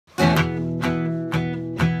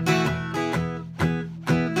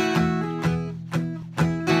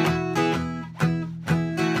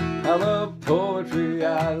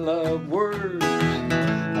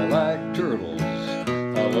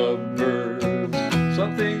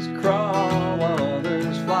Some things crawl while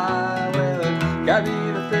others fly. Well, it got me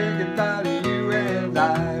to thinking about you and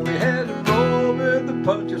I. We had to roll with the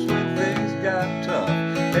punches when things got tough.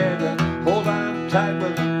 Had to hold on tight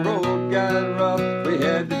when the road got rough. We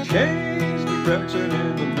had to change direction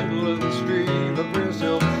in the middle of the street, but we're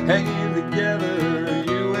still hanging together,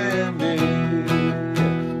 you and me.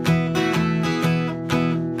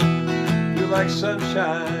 You like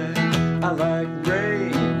sunshine, I like rain.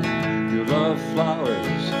 You love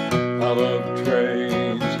flowers, I love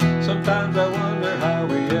trains. Sometimes I wonder how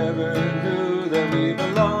we ever knew that we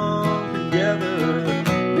belong together,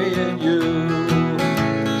 me and you.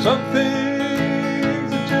 Some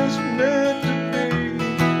things are just meant to be,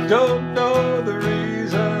 don't know the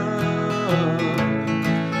reason.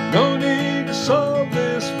 No need to solve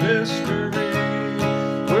this mystery.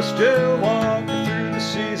 We're still walking through the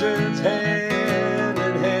seasons hand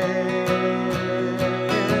in hand.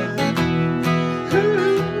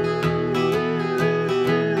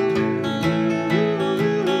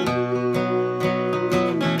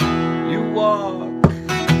 You walk,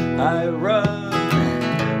 I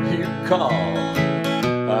run, you call,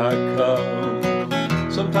 I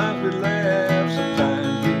come. Sometimes we laugh,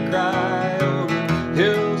 sometimes we cry, over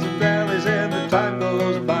hills and valleys, and the time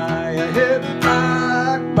goes by. I hit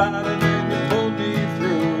rock bottom and you pulled me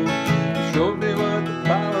through. You showed me what the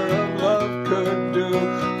power of love could do.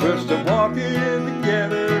 We're still walking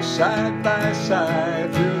together side by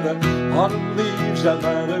side through the autumn leaves down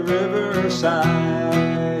by the riverside.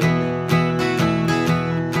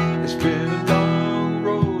 It's been a long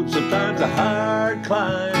road, sometimes a hard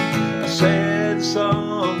climb, a sad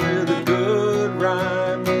song with a good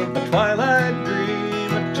rhyme, a twilight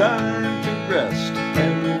dream, a time to rest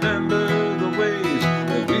and remember the ways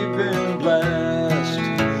that we've been blessed.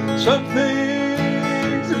 Some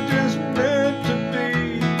things are just meant to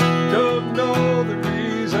be, don't know the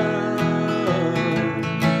reason.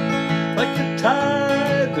 Like the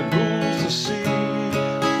tide that rules the sea,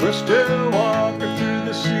 we're still walking through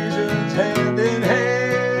the seasons hand in hand.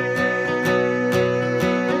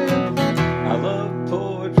 I love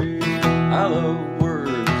poetry, I love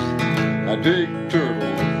words, I dig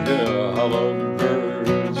turtles, yeah, I love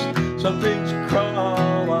birds. Some things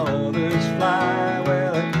crawl while others fly.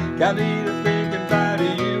 Well, it got me to thinking about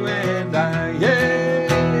you and I.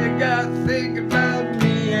 Yeah, it got to thinking about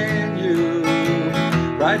me and you,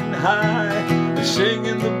 riding high and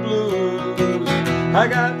singing the blues. I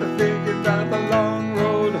got to thinking about the long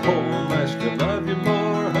road home. I still love you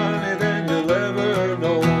more, honey, than you'll ever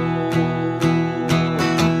know.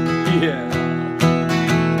 Yeah.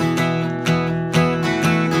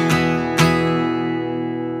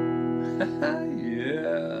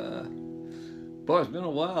 Yeah. Boy, it's been a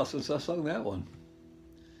while since I sung that one.